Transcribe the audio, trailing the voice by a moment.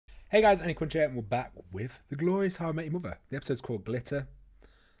Hey guys, AniCrunch here, and we're back with The Glorious How I Met Your Mother. The episode's called Glitter.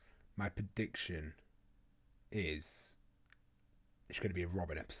 My prediction is it's going to be a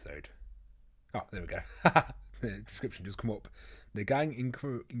Robin episode. Oh, there we go. The description just come up. The gang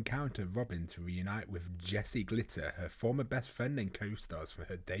encounter Robin to reunite with Jessie Glitter, her former best friend and co-stars, for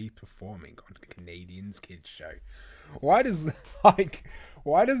her day performing on Canadian's kids show. Why does Robin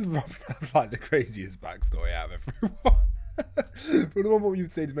have like the craziest backstory out of everyone? For the one what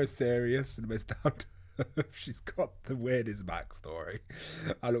you'd say is most serious and most down to earth, she's got the weirdest backstory.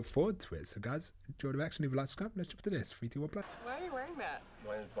 I look forward to it. So guys, enjoy the action. If you like to subscribe, let's jump to this. 3, 2, 1, play. Why are you wearing that?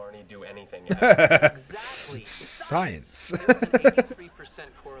 Why does Barney do anything? Exactly. Science. There's an 83%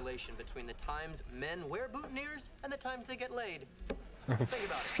 correlation between the times men wear boutonnieres and the times they get laid. Oh, Think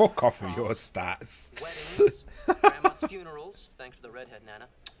about it. fuck off with your stats. Weddings, grandma's funerals, thanks to the redhead Nana.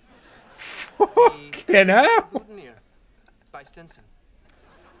 You know? Boutonniere by Stinson.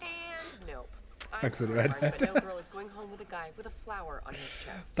 And nope. Thanks for the sorry, redhead. but no girl is going home with a guy with a flower on his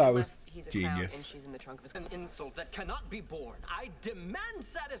chest. That unless was he's a clown and genius. she's in the trunk of his. An insult that cannot be borne. I demand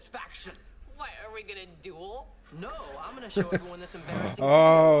satisfaction. What, are we gonna duel? No, I'm gonna show everyone this embarrassing.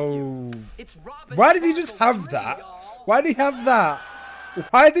 Oh. It's Robin. Why does he just have that? Why did he have that?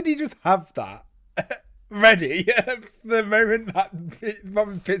 Why did he just have that ready the moment that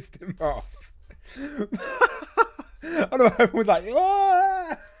Robin pissed him off? I don't know, everyone was like,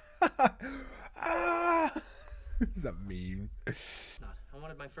 oh! Is that meme? I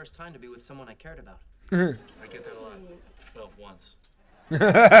wanted my first time to be with someone I cared about. I get that a lot. Well, once. Robin,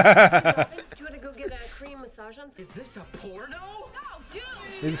 do you want to go get a cream massage on? Is this a porno? Oh, dude!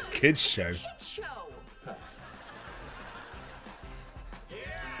 This is a kid's show. Kids show!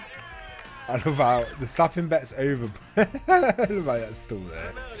 I love how the slapping bet's over. I love how that's still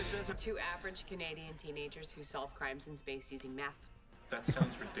there. Two average Canadian teenagers who solve crimes in space using math. That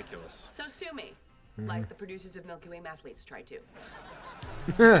sounds ridiculous. So sue me, like the producers of Milky Way Mathletes tried to.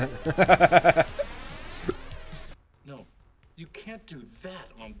 No, you can't do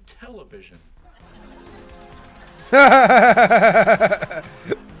that on television.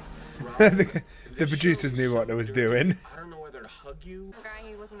 The producers knew what they was doing. I don't know whether to hug you. Guy,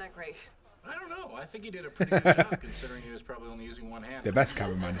 he wasn't that great. I don't know. I think he did a pretty good job considering he was probably only using one hand. The best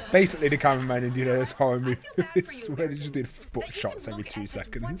cameraman. Basically the cameraman in those horror I feel bad for movies you where they just did Americans, butt that you shots can every look 2 at this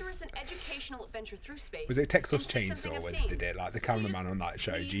seconds. wondrous and educational adventure through space Was it Texas and say Chainsaw something when obscene. they did it? Like the Can you cameraman on that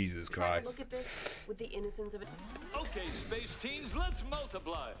show, please Jesus try to Christ. Look at this with the innocence of it. Okay, space teens, let's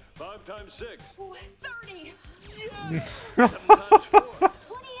multiply. 5 times 6. Ooh, 30! 7 times 4.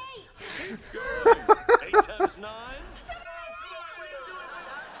 28! Good. 8 times 9.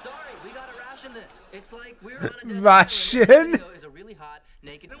 Sorry, we gotta ration this. It's like we're on a desert Ration? island and the video is a really hot,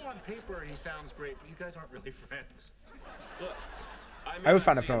 naked. I know on paper he sounds great, but you guys aren't really friends. Look, I always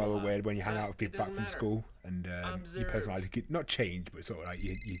find it a little weird when you hang out with people back from matter. school and your Observe. personality could not change, but sort of like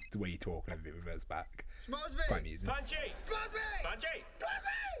the way you talk and everything reverts back. Mosby! It's quite amusing. Punchy! Mosby! Punchy!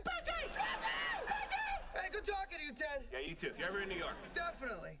 Punchy! Hey, good talking to you, Ted. Yeah, you too. If you're ever in New York.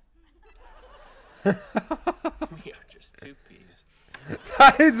 Definitely. We are just two peas.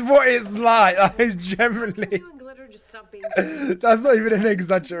 That is what it's like. That is generally. You and Glitter just stop being. That's not even an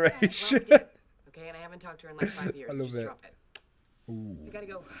exaggeration. Well, okay, and I haven't talked to her in like 5 years. I love just it. drop it. You gotta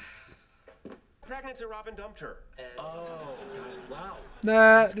go. Pregnant, Robin dumped her. Oh, wow.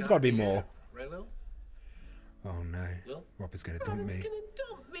 Nah, there's got to be more. Right, Lil? Oh no, Lil? Rob is gonna dump me.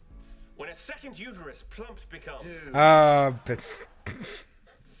 dump me. When a second uterus plumped becomes. But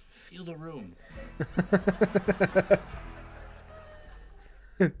Feel the room.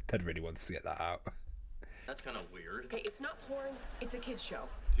 Ted really wants to get that out. That's kind of weird. Okay, it's not porn. It's a kid's show.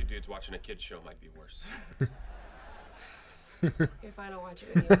 Two dudes watching a kid's show might be worse. If I don't watch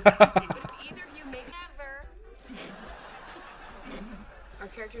it with you. But if either of you make ever. Our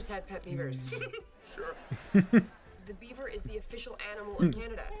characters had pet beavers. Sure. The beaver is the official animal of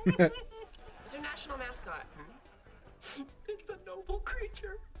Canada. It's their national mascot. It's a noble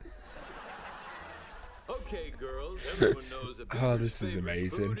creature. Okay, girls, everyone knows that Oh, this is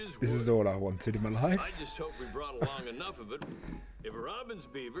amazing. This is all I wanted in my life. I just hope we brought along enough of it. If Robin's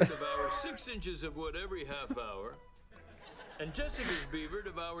beaver devours 6 inches of wood every half hour, and Jessica's beaver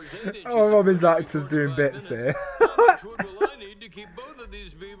devours 8 inches. Oh, of Robin's wood every actors doing 45 bits minutes, here. how much wood will I need to keep both of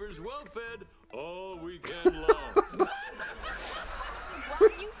these beavers well fed all weekend long?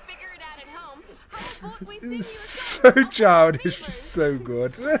 While you figure it out at home, how about we sing you a song So about childish, beavers? so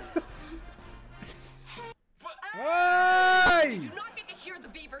good. You Hey! do not get to hear the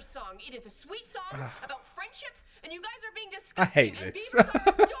beaver song. It is a sweet song about friendship, and you guys are being disgusting. I hate and this. beavers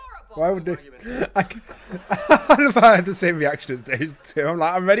are adorable. Why would this? I don't know if I had the same reaction as those two. I'm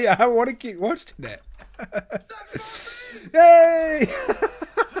like, I'm ready. I want to keep watching it. Yay!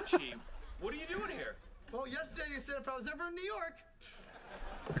 Chief, what are you doing here? Well, yesterday you said if I was ever in New York.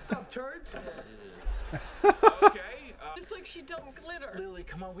 What's up, turds? Okay. Just like she dumped glitter. Lily,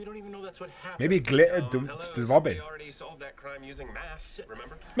 come on. We don't even know that's what happened. Maybe Glitter Hello, dumped the Robin. somebody already solved that crime using math,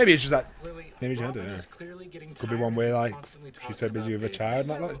 remember? Maybe it's just that. Lily, Maybe she had Robin it. is clearly getting Could be tired one of where you like constantly she's so talking busy about with her babies.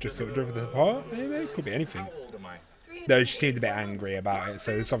 child, not like just sort of drove them apart. Maybe it could be anything. How old am I? No, she seemed a bit angry about it,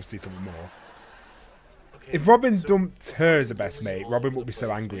 so there's obviously something more. Okay, If Robin so dumped her as a best really mate, all Robin over would be the so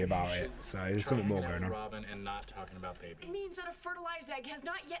place. angry Maybe you about should it. So there's try something more hanging out going with on. Robin and not talking about baby. It means that a fertilized egg has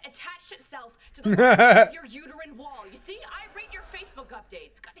not yet attached itself to the lining of your uterine wall. You see, I read your Facebook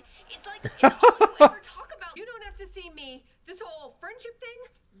updates. God, it's like it's all you ever talk about. You don't have to see me. This whole friendship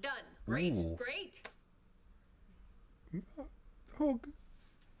thing, done. Great, Ooh. great. Hug.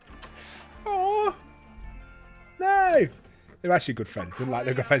 Oh no! They're actually good friends, and like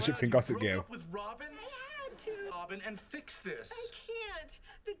they've got friendships in Gossip You broke Girl. up with Robin? I had to. Robin, and fix this. I can't.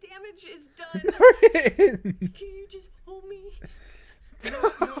 The damage is done. Can you just hold me?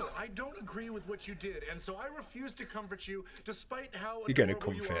 No, I don't agree with what you did, and so I refuse to comfort you, despite how You're gonna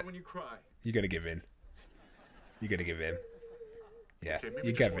adorable you comfort. are when you cry. You're gonna give in. You're gonna give in. Yeah, Okay, maybe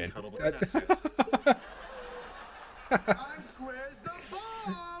you just give one in. cuddle, but that's it. Times Square's the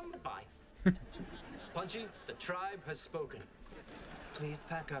bomb. Bye. Punchy, the tribe has spoken. Please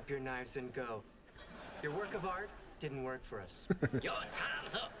pack up your knives and go. Your work of art didn't work for us. Your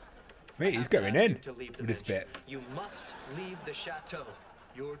time's up. Wait, he's I have to going ask in you to leave the with this mansion. bit. You must leave the chateau.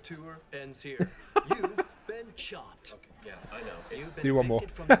 Your tour ends here. You've been chopped. Okay, yeah, I know. You've been Do one more.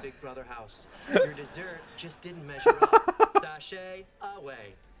 evicted from the Big Brother house. Your dessert just didn't measure up. Sashay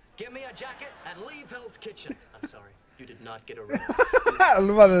away. Give me a jacket and leave Hell's Kitchen. I'm sorry, you did not get a rose. I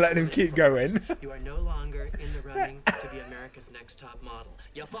love how they're letting him keep going. You are no longer in the running to be America's Next Top Model.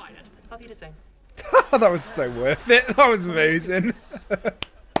 You're fired. I'll be the same. That was so worth it. That was amazing.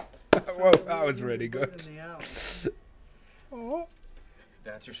 Whoa, that was really good. In the alley. Oh.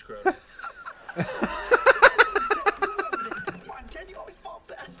 That's your scrotum. Come on, Ted, you always fall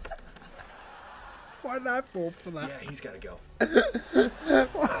for that. Why did I fall for that? Yeah, he's got to go.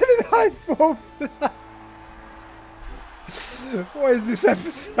 Why did I fall for that? What is this What are you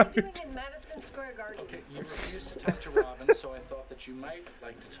episode? doing in Madison Square Garden? Okay, you refused to talk to Robin, so I thought that you might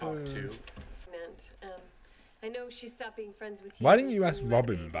like to talk to. I know she stopped being friends with you. Why didn't you ask when had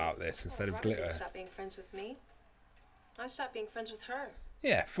Robin babies. about this instead of Robin Glitter? didn't stop being friends with me. I stopped being friends with her.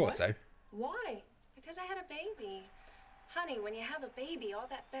 Yeah, thought so. Why? Because I had a baby. Honey, when you have a baby, all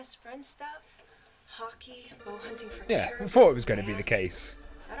that best friend stuff, hockey, bow hunting for Yeah, I caribou, thought it was going to be the case.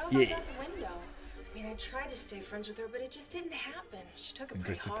 that all goes Yeah. out the window. I mean, I tried to stay friends with her, but it just didn't happen. She took it pretty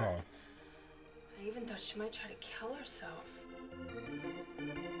Interesting hard. part. I even thought she might try to kill herself.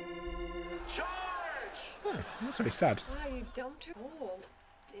 Charge! Oh, that's really sad. Wow, you dumped her. Old.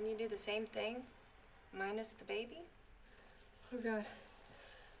 Didn't you do the same thing? Minus the baby? Oh God.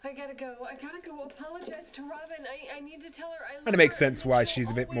 I gotta go. I gotta go apologize to Robin. I need to tell her I love And it makes her sense that why she'll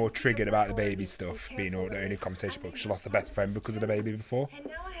she's a bit always more be a triggered about the priority. baby Be stuff being careful the with only her. conversation I book. make She lost her best friend promises because of the too. baby before. And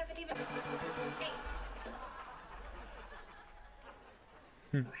now I haven't even... Hey.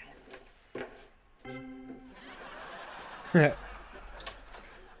 Go ahead.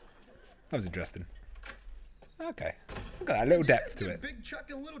 That was interesting. Okay. Look at that little depth to it. Big Chuck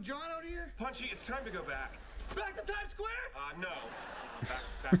and Little John out here? Punchy, it's time to go back. Back to Times Square? No.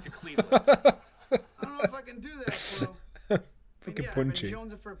 Back to Cleveland. I don't know if I can do that, bro. Fucking yeah, I've punchy. been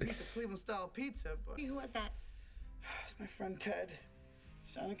jonesing for a piece of Cleveland-style pizza, but Who was that? it's my friend Ted.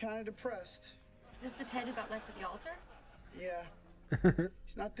 Sounded kind of depressed. Is this the Ted who got left at the altar? Yeah.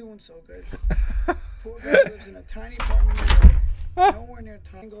 He's not doing so good. Poor guy lives in a tiny apartment in New York. Nowhere near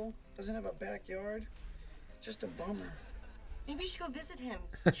Tangle. Doesn't have a backyard. Just a bummer. Maybe you should go visit him.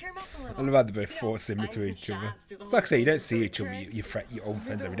 Cheer him up a I little. love how they both You know, force him buy into some each other. shots, do the It's like I say, you whole don't see each other, furniture. your old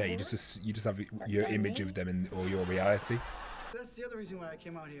friends every day. You just have your image of them and or your reality. That's the other reason why I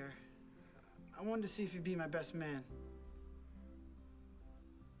came out here. I wanted to see if you'd be my best man.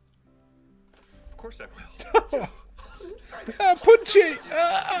 Of course I will. Punchy!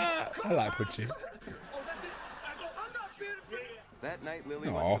 I like Punchy. Oh, that's it. I'm not being That night, Lily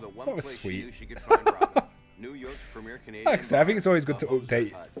Aw, went to the one that was place sweet. she knew she could find Robin. New York's premier Canadian. Like I said, I think it's always good to bar, the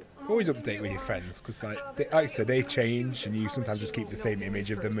update. Hut. Always update with your friends because, like I said, they change and you sometimes just keep the same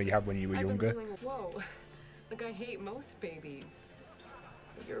image of them that you had when you were I've been younger. feeling, whoa. Like I hate most babies.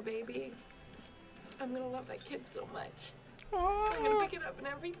 But your baby, I'm gonna love that kid so much. I'm gonna pick it up and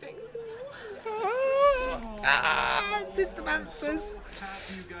everything. System answers.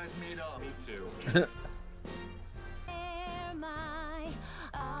 Half you guys made up. Me too.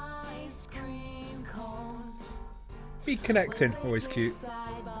 Be connecting, always cute.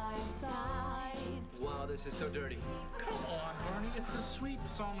 Wow, this is so dirty. Come on, Barney. It's a sweet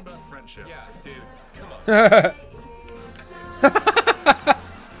song about friendship. Yeah, dude. Come on.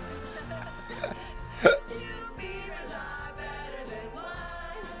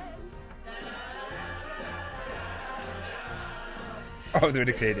 Oh, they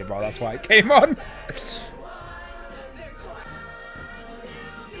really cleared it, well, that's why it came on.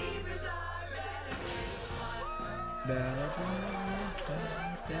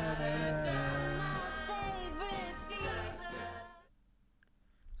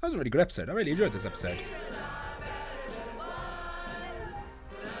 That was a really good episode. I really enjoyed this episode.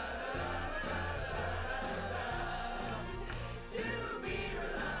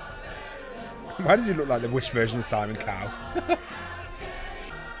 Why does he look like the Wish version of Simon Cowell?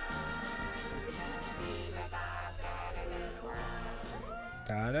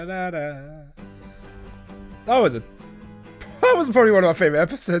 Da, da, da, da. That was probably one of my favourite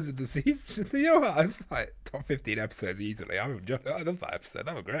episodes of the season. You know what? I was like top 15 episodes easily. I love that episode.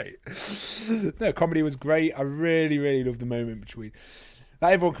 That was great. No, comedy was great. I really, really loved the moment between.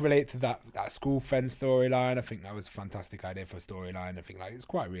 Like, everyone can relate to that school friend storyline. I think that was a fantastic idea for a storyline. I think like it's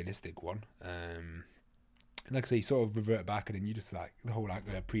quite a realistic one. Like I say, you sort of revert back, and then you just like the whole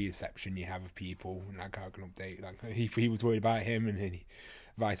like pre-deception you have of people, and like how it can update. Like he was worried about him, and then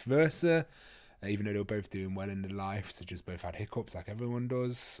vice versa. Even though they were both doing well in their life, so just both had hiccups like everyone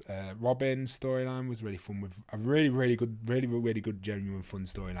does. Robin's storyline was really fun with a really good, genuine fun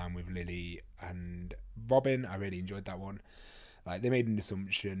storyline with Lily and Robin. I really enjoyed that one. Like they made an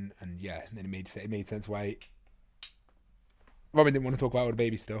assumption, and yeah, and then it made sense why Robin didn't want to talk about all the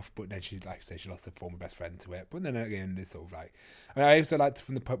baby stuff, but then she, like I say, she lost her former best friend to it. But then again, this sort of like, I also liked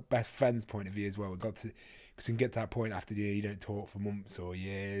from the best friend's point of view as well. We got to, because you can get to that point after you don't talk for months or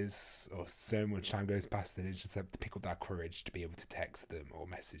years, or so much time goes past, and it's just have to pick up that courage to be able to text them or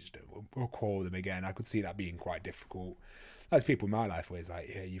message them or call them again. I could see that being quite difficult. There's people in my life where it's like,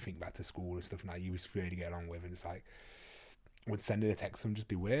 yeah, you think back to school and stuff, and like you was really get along with, and it's like, would sending a text them just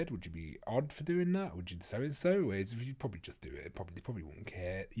be weird? Would you be odd for doing that? Would you so and so? Whereas if you probably just do it, they probably wouldn't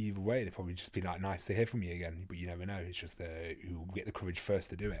care either way. They'd probably just be like, nice to hear from you again. But you never know. It's just who will get the courage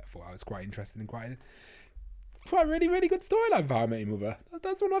first to do it. I thought that was quite interesting and quite a really, really good storyline for How I Met Your Mother.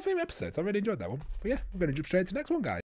 That's one of my favourite episodes. I really enjoyed that one. But yeah, we're going to jump straight into the next one, guys.